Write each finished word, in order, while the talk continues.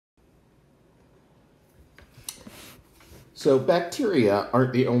So bacteria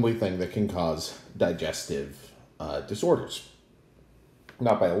aren't the only thing that can cause digestive disorders.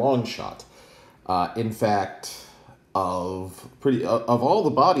 Not by a long shot. In fact, of all the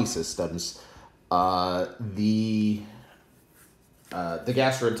body systems, the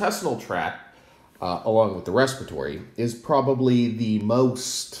gastrointestinal tract, along with the respiratory, is probably the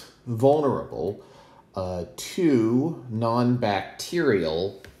most vulnerable to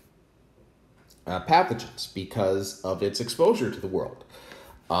non-bacterial pathogens because of its exposure to the world.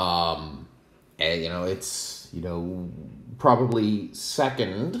 And, it's, probably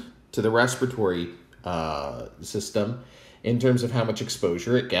second to the respiratory system in terms of how much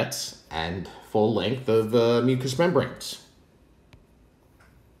exposure it gets and full length of mucous membranes.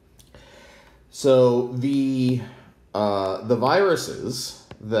 So the viruses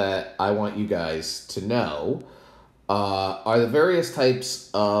that I want you guys to know are the various types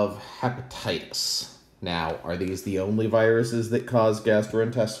of hepatitis. Now, are these the only viruses that cause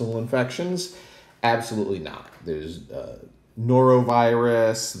gastrointestinal infections? Absolutely not. There's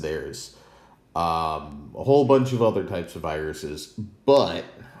norovirus, there's a whole bunch of other types of viruses, but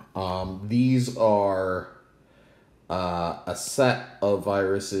these are a set of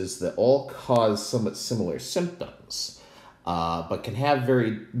viruses that all cause somewhat similar symptoms, but can have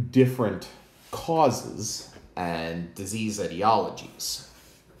very different causes and disease etiologies.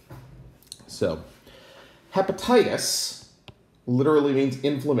 So, hepatitis literally means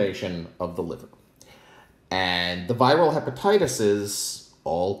inflammation of the liver. And the viral hepatitises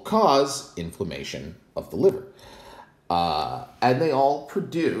all cause inflammation of the liver. And they all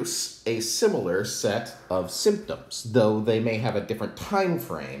produce a similar set of symptoms, though they may have a different time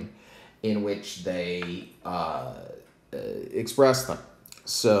frame in which they express them.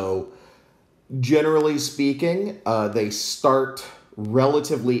 So, generally speaking, they start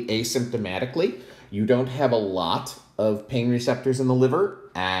relatively asymptomatically. You don't have a lot of pain receptors in the liver,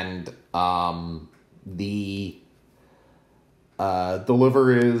 and the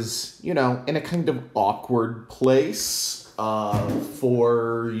liver is, in a kind of awkward place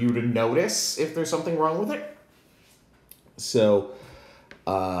for you to notice if there's something wrong with it. So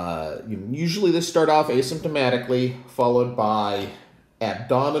usually they start off asymptomatically, followed by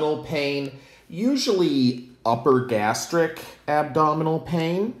abdominal pain, usually upper gastric abdominal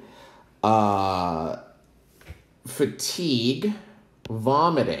pain, fatigue,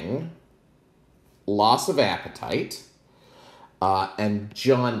 vomiting, loss of appetite, and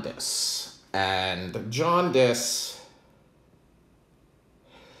jaundice. And jaundice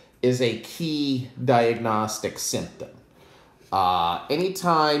is a key diagnostic symptom.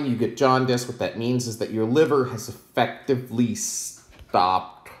 Anytime you get jaundice, what that means is that your liver has effectively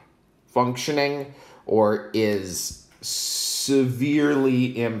stopped functioning or is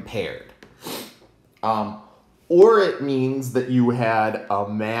severely impaired. Or it means that you had a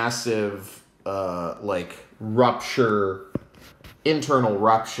massive, rupture, internal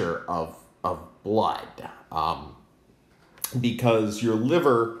rupture of blood. Because your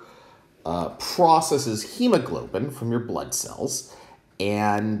liver processes hemoglobin from your blood cells,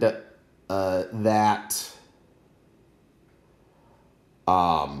 and that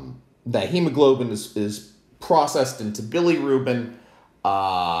hemoglobin is processed into bilirubin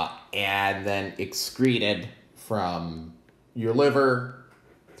and then excreted from your liver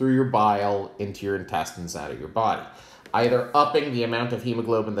through your bile into your intestines out of your body, either upping the amount of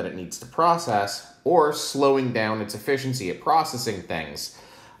hemoglobin that it needs to process or slowing down its efficiency at processing things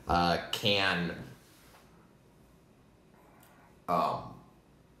can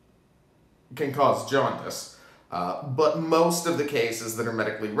cause jaundice. But most of the cases that are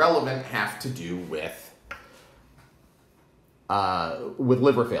medically relevant have to do with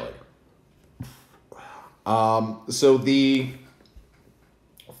liver failure. So the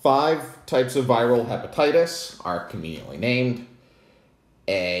 5 types of viral hepatitis are conveniently named: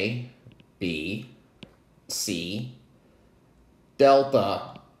 A, B, C,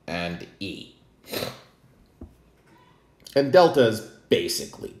 Delta, and E. And Delta is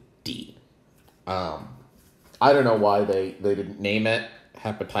basically D. I don't know why they didn't name it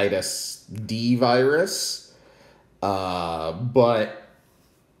hepatitis D virus, but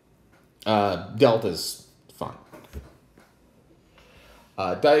Delta's fine.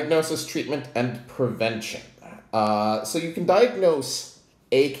 Diagnosis, treatment, and prevention. So you can diagnose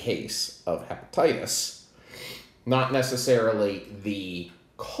a case of hepatitis, not necessarily the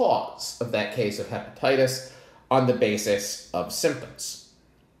cause of that case of hepatitis, on the basis of symptoms.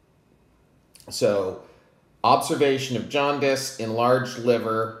 So, observation of jaundice, enlarged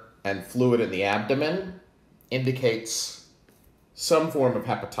liver, and fluid in the abdomen indicates some form of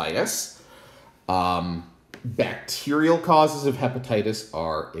hepatitis. Bacterial causes of hepatitis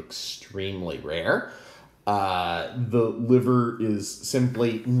are extremely rare. The liver is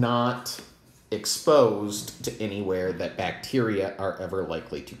simply not exposed to anywhere that bacteria are ever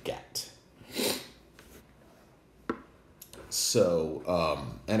likely to get. So,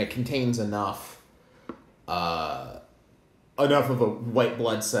 and it contains enough of a white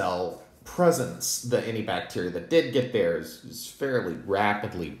blood cell presence that any bacteria that did get there is fairly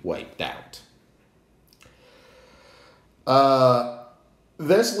rapidly wiped out.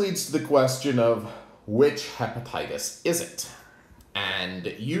 This leads to the question of which hepatitis is it? And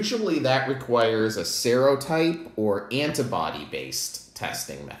usually that requires a serotype or antibody-based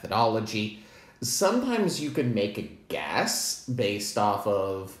testing methodology. Sometimes you can make a guess based off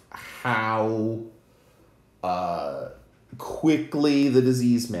of how quickly the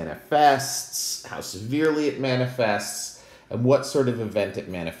disease manifests, how severely it manifests, and what sort of event it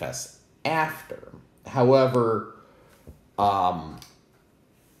manifests after. However, all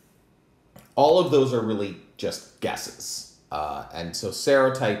of those are really just guesses. And so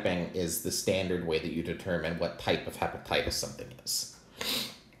serotyping is the standard way that you determine what type of hepatitis something is.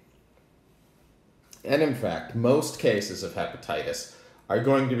 And in fact, most cases of hepatitis are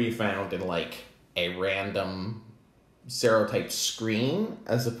going to be found in like a random serotype screen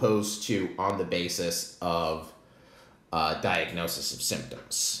as opposed to on the basis of diagnosis of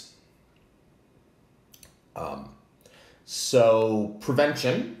symptoms. So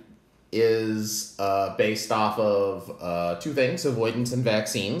prevention is based off of two things, avoidance and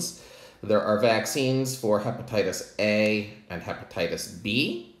vaccines. There are vaccines for hepatitis A and hepatitis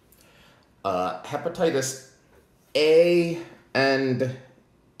B. Hepatitis A and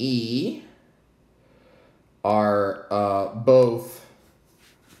E are both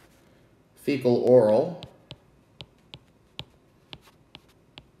fecal oral.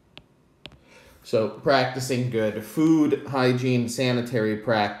 So practicing good food, hygiene, sanitary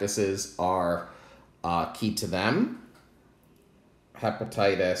practices are key to them.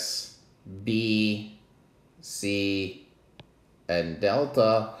 Hepatitis B, C, and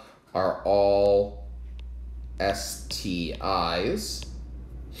Delta are all STIs,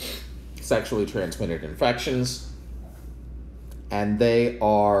 sexually transmitted infections, and they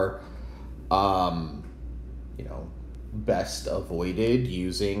are, best avoided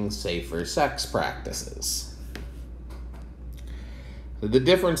using safer sex practices. The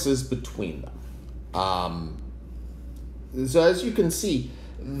differences between them. So as you can see,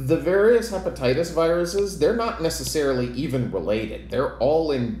 the various hepatitis viruses, they're not necessarily even related. They're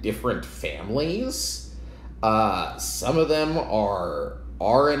all in different families. Some of them are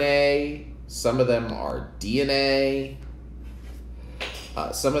RNA, some of them are DNA,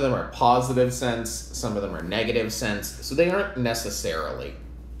 some of them are positive sense, some of them are negative sense. So they aren't necessarily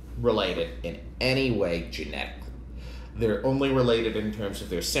related in any way genetically. They're only related in terms of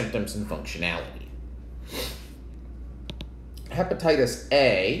their symptoms and functionality. Hepatitis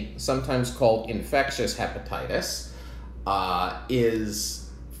A, sometimes called infectious hepatitis, is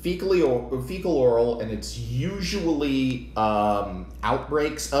fecal oral, and it's usually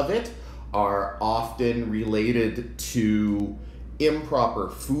outbreaks of it are often related to improper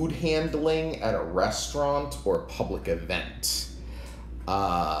food handling at a restaurant or public event.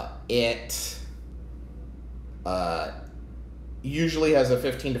 It usually has a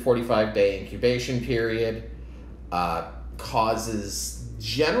 15 to 45 day incubation period, causes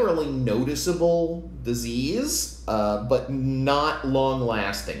generally noticeable disease, but not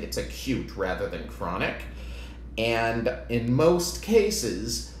long-lasting. It's acute rather than chronic. And in most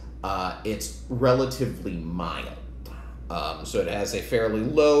cases, it's relatively mild. So it has a fairly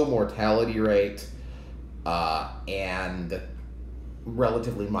low mortality rate and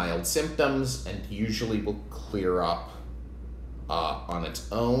relatively mild symptoms, and usually will clear up on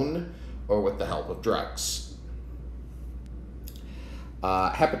its own or with the help of drugs.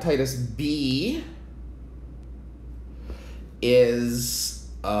 Hepatitis B has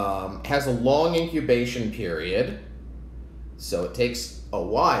a long incubation period, so it takes a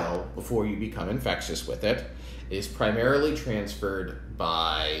while before you become infectious with it. It is primarily transferred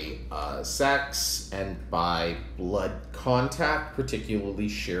by sex and by blood contact, particularly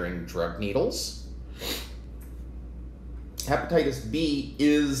sharing drug needles. Hepatitis B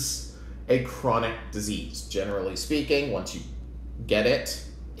is a chronic disease. Generally speaking, once you get it,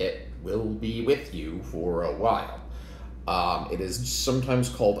 it will be with you for a while. It is sometimes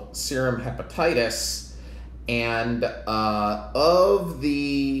called serum hepatitis, and of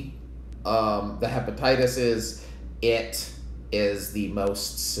the hepatitises, it is the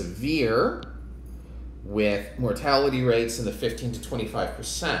most severe, with mortality rates in the 15 to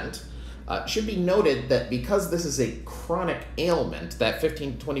 25%, It should be noted that because this is a chronic ailment, that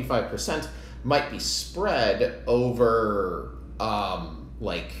 15 to 25% might be spread over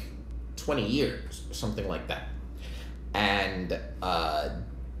like 20 years, or something like that. And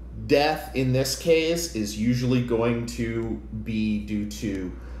death in this case is usually going to be due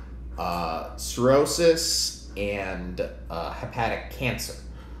to cirrhosis and hepatic cancer.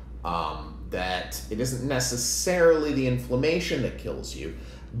 That it isn't necessarily the inflammation that kills you,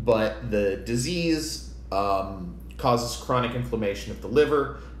 but the disease causes chronic inflammation of the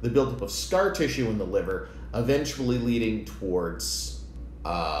liver, the buildup of scar tissue in the liver, eventually leading towards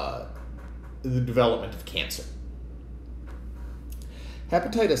the development of cancer.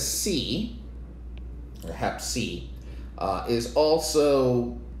 Hepatitis C, or Hep C, is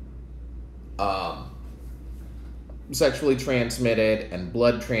also sexually transmitted and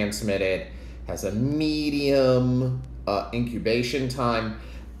blood transmitted, has a medium incubation time,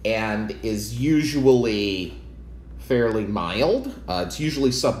 and is usually fairly mild. It's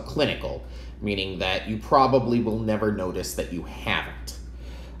usually subclinical, meaning that you probably will never notice that you have it,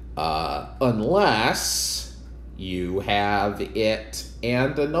 unless you have it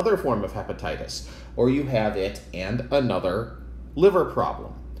and another form of hepatitis, or you have it and another liver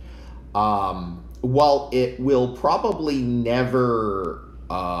problem. While it will probably never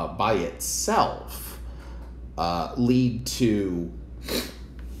by itself lead to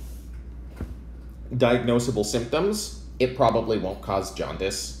diagnosable symptoms, it probably won't cause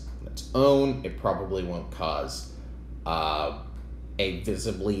jaundice on its own. It probably won't cause a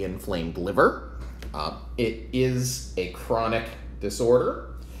visibly inflamed liver. It is a chronic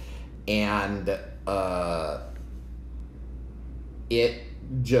disorder, and it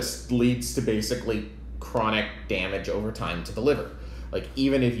just leads to basically chronic damage over time to the liver. Like,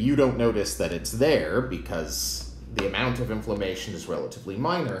 even if you don't notice that it's there because the amount of inflammation is relatively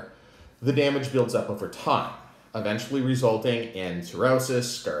minor, the damage builds up over time, eventually resulting in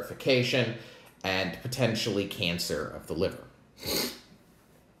cirrhosis, scarification, and potentially cancer of the liver.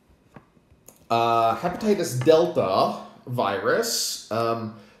 Hepatitis delta virus,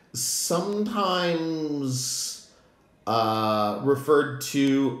 sometimes referred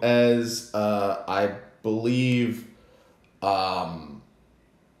to as, I believe,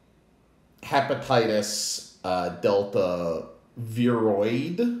 hepatitis delta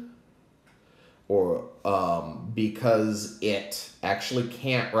viroid, or because it actually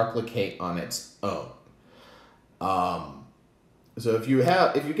can't replicate on its own. So if you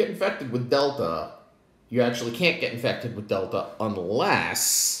get infected with delta, you actually can't get infected with delta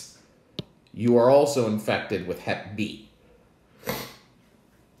unless you are also infected with Hep B.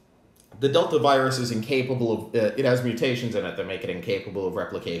 The delta virus is incapable of, it has mutations in it that make it incapable of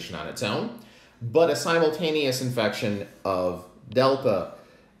replication on its own, but a simultaneous infection of delta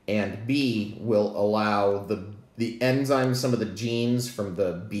and B will allow the enzymes, some of the genes from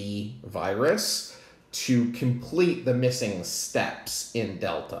the B virus, to complete the missing steps in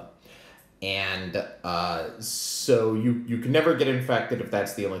delta. And so you can never get infected if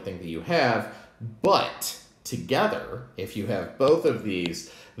that's the only thing that you have, but together, if you have both of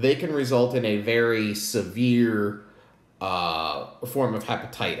these, they can result in a very severe form of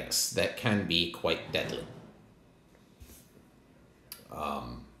hepatitis that can be quite deadly.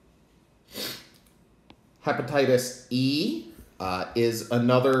 Hepatitis E is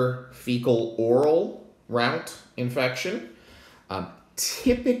another fecal-oral route infection,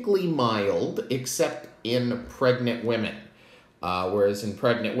 typically mild, except in pregnant women, whereas in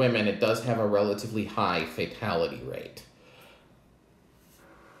pregnant women it does have a relatively high fatality rate.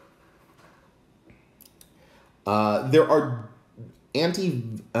 There are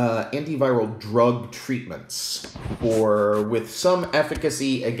antiviral drug treatments with some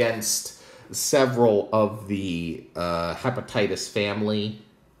efficacy against several of the hepatitis family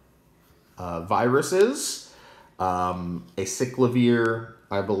viruses. Acyclovir,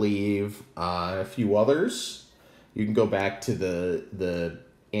 I believe, a few others. You can go back to the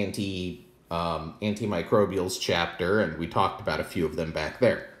antimicrobials chapter, and we talked about a few of them back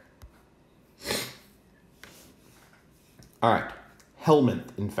there. All right,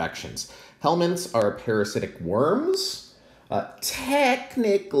 helminth infections. Helminths are parasitic worms.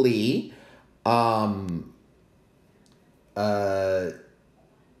 Technically,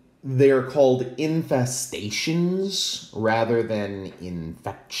 they're called infestations rather than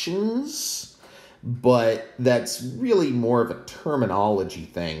infections, but that's really more of a terminology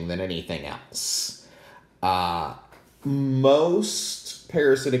thing than anything else. Most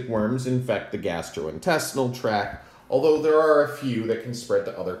parasitic worms infect the gastrointestinal tract, although there are a few that can spread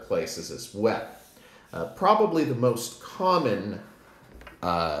to other places as well. Probably the most common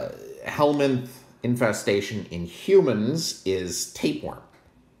helminth infestation in humans is tapeworm.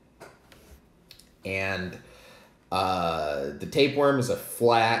 And the tapeworm is a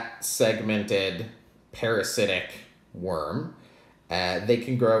flat, segmented, parasitic worm. They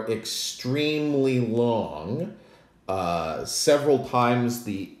can grow extremely long, several times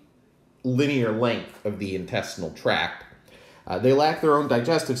the linear length of the intestinal tract. They lack their own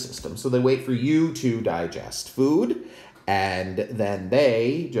digestive system, so they wait for you to digest food, and then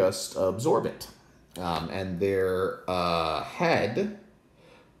they just absorb it. And their head,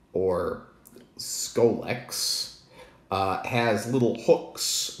 or scolex, has little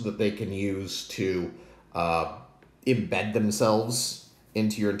hooks that they can use to embed themselves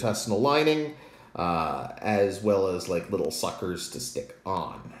into your intestinal lining, as well as like little suckers to stick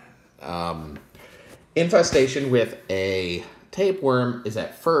on. Infestation with a tapeworm is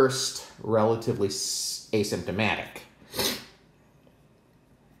at first relatively asymptomatic.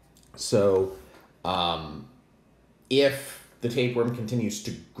 So, if the tapeworm continues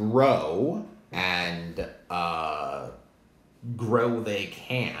to grow, and grow they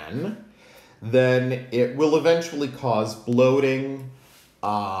can, then it will eventually cause bloating,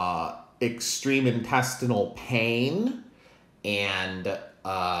 extreme intestinal pain, and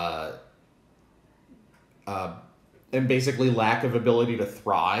basically lack of ability to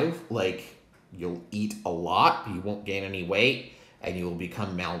thrive. Like, you'll eat a lot, but you won't gain any weight, and you will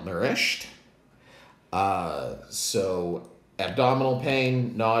become malnourished. So abdominal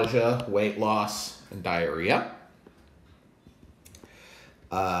pain, nausea, weight loss, and diarrhea.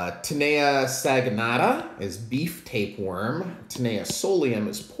 Tinea saginata is beef tapeworm. Tinea solium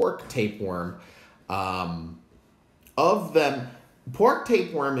is pork tapeworm. Of them, pork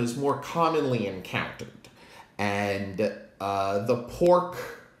tapeworm is more commonly encountered. And the pork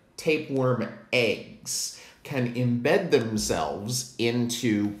tapeworm eggs can embed themselves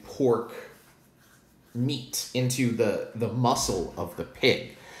into pork meat, into the muscle of the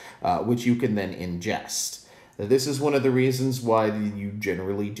pig, which you can then ingest. This is one of the reasons why you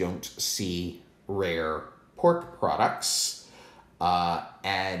generally don't see rare pork products, so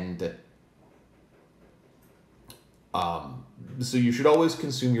you should always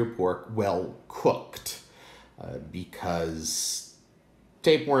consume your pork well cooked, because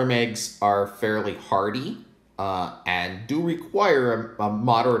tapeworm eggs are fairly hardy and do require a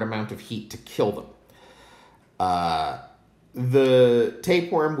moderate amount of heat to kill them. The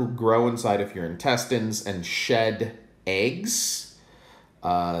tapeworm will grow inside of your intestines and shed eggs.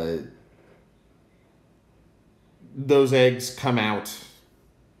 Those eggs come out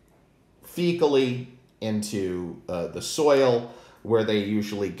fecally into the soil, where they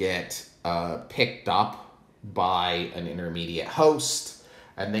usually get picked up by an intermediate host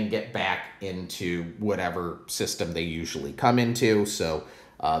and then get back into whatever system they usually come into. So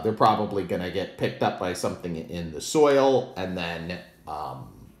they're probably going to get picked up by something in the soil and then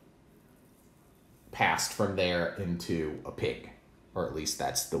passed from there into a pig. Or at least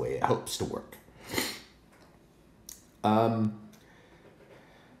that's the way it hopes to work.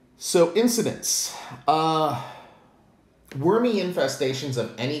 So incidence. Wormy infestations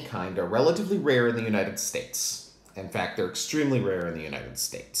of any kind are relatively rare in the United States. In fact, they're extremely rare in the United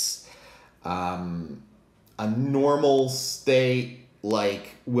States. A normal state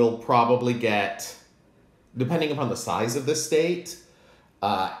will probably get, depending upon the size of the state,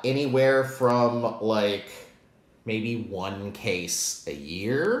 anywhere from maybe one case a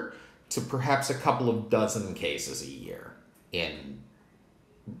year to perhaps a couple of dozen cases a year in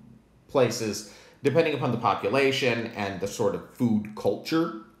places, depending upon the population and the sort of food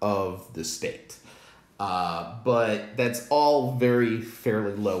culture of the state. But that's all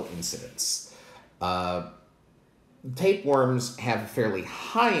fairly low incidence. Tapeworms have a fairly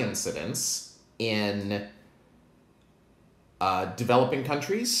high incidence in developing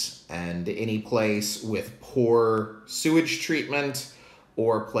countries and any place with poor sewage treatment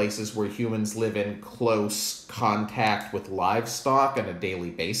or places where humans live in close contact with livestock on a daily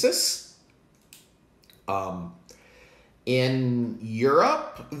basis. In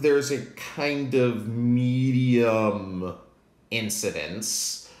Europe, there's a kind of medium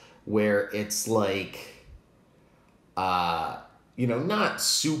incidence where it's not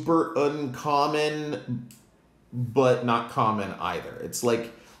super uncommon, but not common either. It's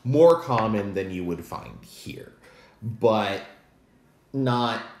more common than you would find here, but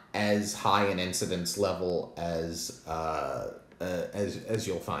not as high an incidence level as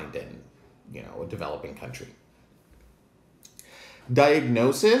you'll find in a developing country.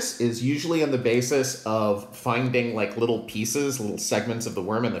 Diagnosis is usually on the basis of finding little segments of the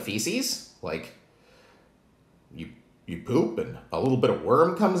worm in the feces. You you poop and a little bit of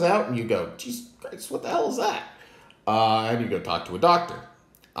worm comes out and you go, geez, Christ, what the hell is that? And you go talk to a doctor.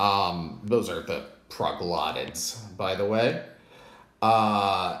 Those are the proglottids, by the way.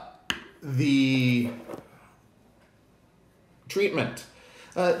 The treatment.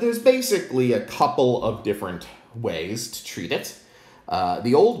 There's basically a couple of different ways to treat it.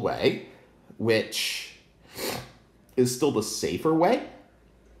 The old way, which is still the safer way,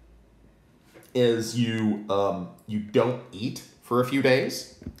 is you don't eat for a few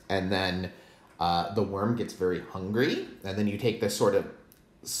days, and then the worm gets very hungry, and then you take this sort of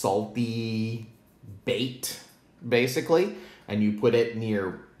salty bait, basically, and you put it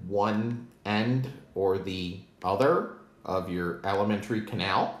near one end or the other of your alimentary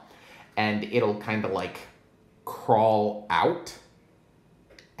canal, and it'll kind of like crawl out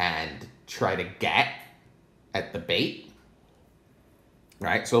and try to get at the bait,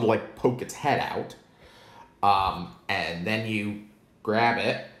 right? So it'll like poke its head out, and then you grab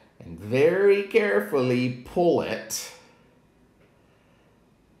it and very carefully pull it.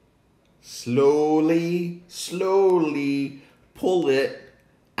 Slowly pull it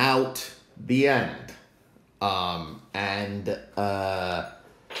out the end.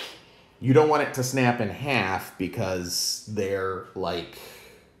 You don't want it to snap in half because they're like,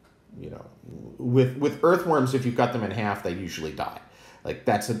 with earthworms, if you cut them in half, they usually die. Like,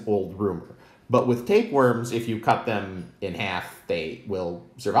 that's an old rumor. But with tapeworms, if you cut them in half, they will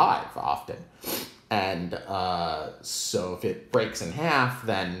survive often. And so if it breaks in half,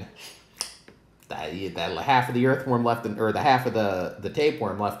 then that half of the earthworm left, or the half of the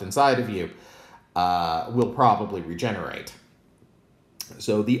tapeworm left inside of you will probably regenerate.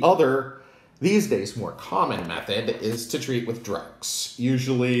 So the other, these days more common method is to treat with drugs.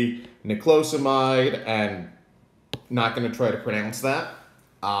 Usually niclosamide, and not going to try to pronounce that.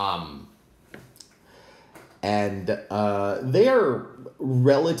 They are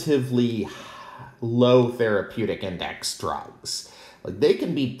relatively low therapeutic index drugs. Like, they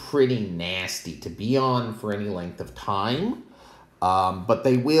can be pretty nasty to be on for any length of time, but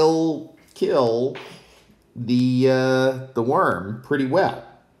they will kill the worm pretty well.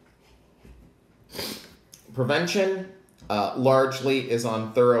 Prevention largely is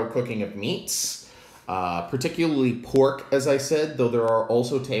on thorough cooking of meats, particularly pork, as I said, though there are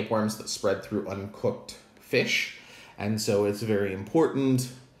also tapeworms that spread through uncooked fish, and so it's very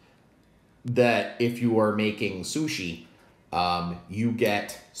important that if you are making sushi, you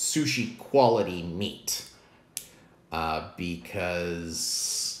get sushi quality meat,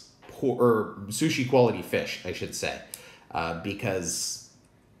 because sushi quality fish, I should say, because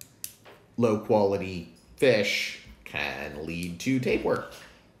low quality fish can lead to tapeworm.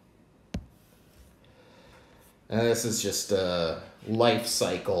 This is just a life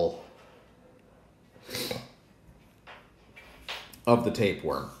cycle of the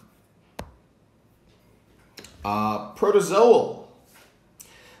tapeworm. Protozoal.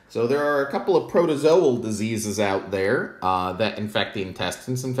 So there are a couple of protozoal diseases out there that infect the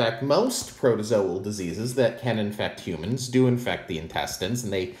intestines. In fact, most protozoal diseases that can infect humans do infect the intestines,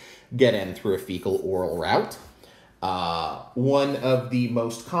 and they get in through a fecal-oral route. One of the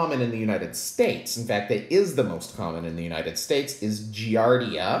most common in the United States, in fact, it is the most common in the United States, is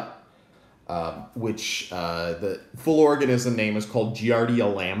Giardia, which the full organism name is called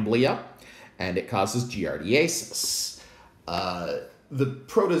Giardia lamblia, and it causes giardiasis. The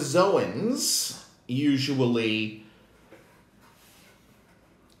protozoans usually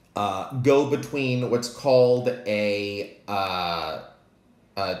go between what's called a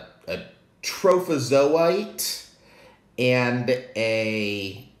trophozoite and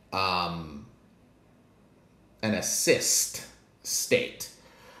an cyst state.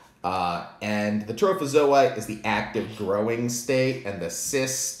 And the trophozoite is the active growing state, and the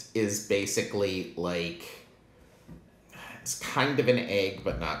cyst is basically like, it's kind of an egg,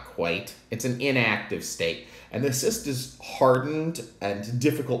 but not quite. It's an inactive state, and the cyst is hardened and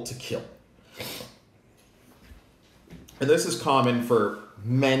difficult to kill. And this is common for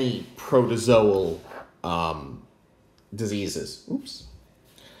many protozoal diseases. Oops.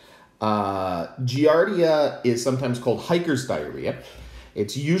 Giardia is sometimes called hiker's diarrhea.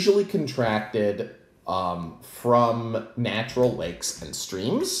 It's usually contracted from natural lakes and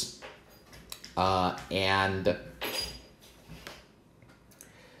streams. And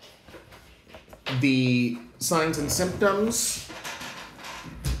the signs and symptoms,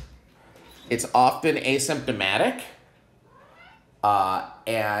 it's often asymptomatic.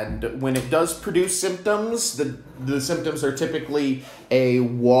 And when it does produce symptoms, the symptoms are typically a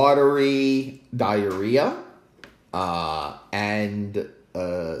watery diarrhea, and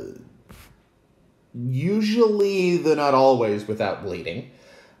Usually, though not always, without bleeding.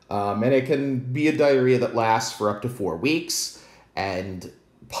 And it can be a diarrhea that lasts for up to 4 weeks. And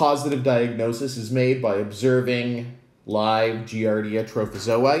positive diagnosis is made by observing live Giardia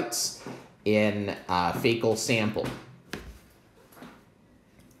trophozoites in a fecal sample.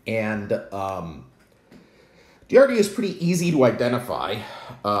 And Giardia is pretty easy to identify.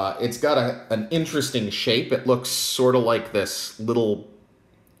 It's got an interesting shape. It looks sort of like this little,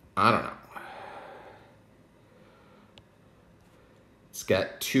 I don't know. It's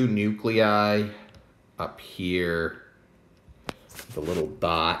got 2 nuclei up here, the little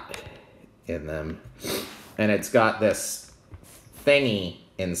dot in them. And it's got this thingy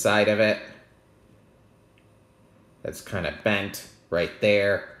inside of it that's kind of bent right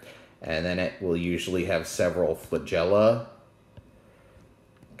there. And then it will usually have several flagella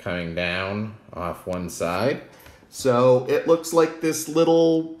coming down off one side. So it looks like this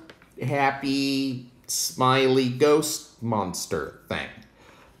little happy, smiley ghost monster thing.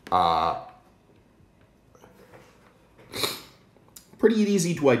 Pretty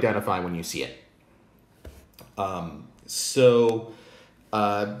easy to identify when you see it.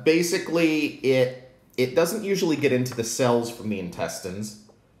 Basically, it doesn't usually get into the cells from the intestines,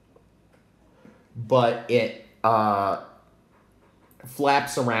 but it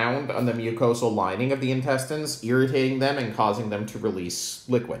flaps around on the mucosal lining of the intestines, irritating them and causing them to release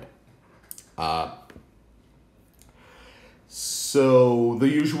liquid. So the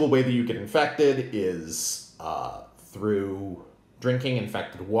usual way that you get infected is through drinking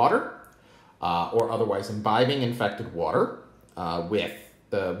infected water or otherwise imbibing infected water with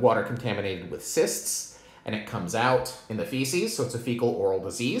the water contaminated with cysts, and it comes out in the feces, so it's a fecal oral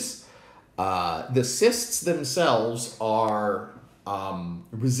disease. The cysts themselves are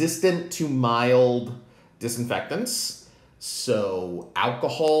resistant to mild disinfectants, so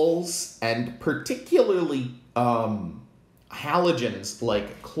alcohols and particularly halogens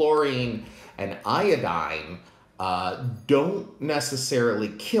like chlorine and iodine don't necessarily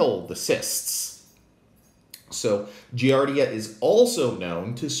kill the cysts. So Giardia is also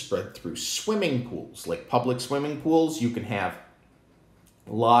known to spread through swimming pools. Like public swimming pools, you can have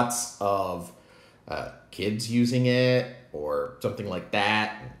lots of kids using it or something like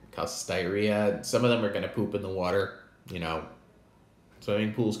that, causes diarrhea. Some of them are going to poop in the water, you know.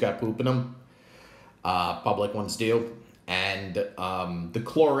 Swimming pools got poop in them. Public ones do. And the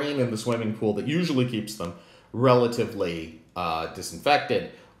chlorine in the swimming pool that usually keeps them relatively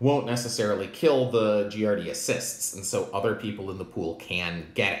disinfected won't necessarily kill the Giardia cysts, and so other people in the pool can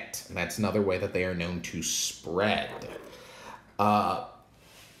get it. And that's another way that they are known to spread.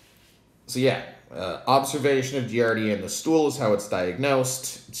 Observation of Giardia in the stool is how it's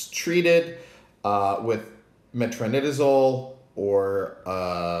diagnosed. It's treated with metronidazole or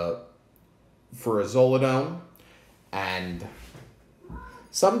furazolidone, and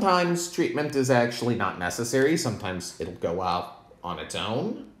sometimes treatment is actually not necessary. Sometimes it'll go out on its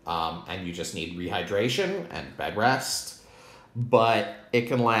own, and you just need rehydration and bed rest. But it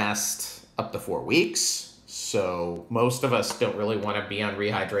can last up to 4 weeks, so most of us don't really want to be on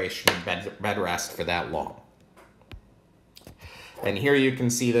rehydration and bed rest for that long. And here you can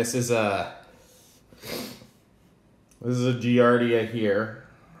see this is a Giardia here.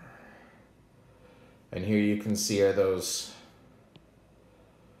 And here you can see are those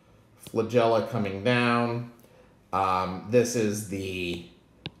flagella coming down. This is the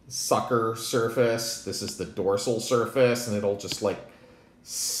sucker surface. This is the dorsal surface, and it'll just like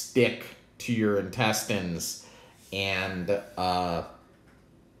stick to your intestines and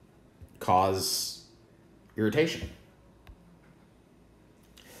cause irritation.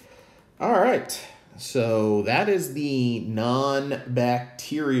 All right, so that is the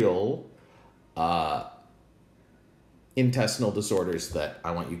non-bacterial intestinal disorders that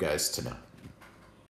I want you guys to know.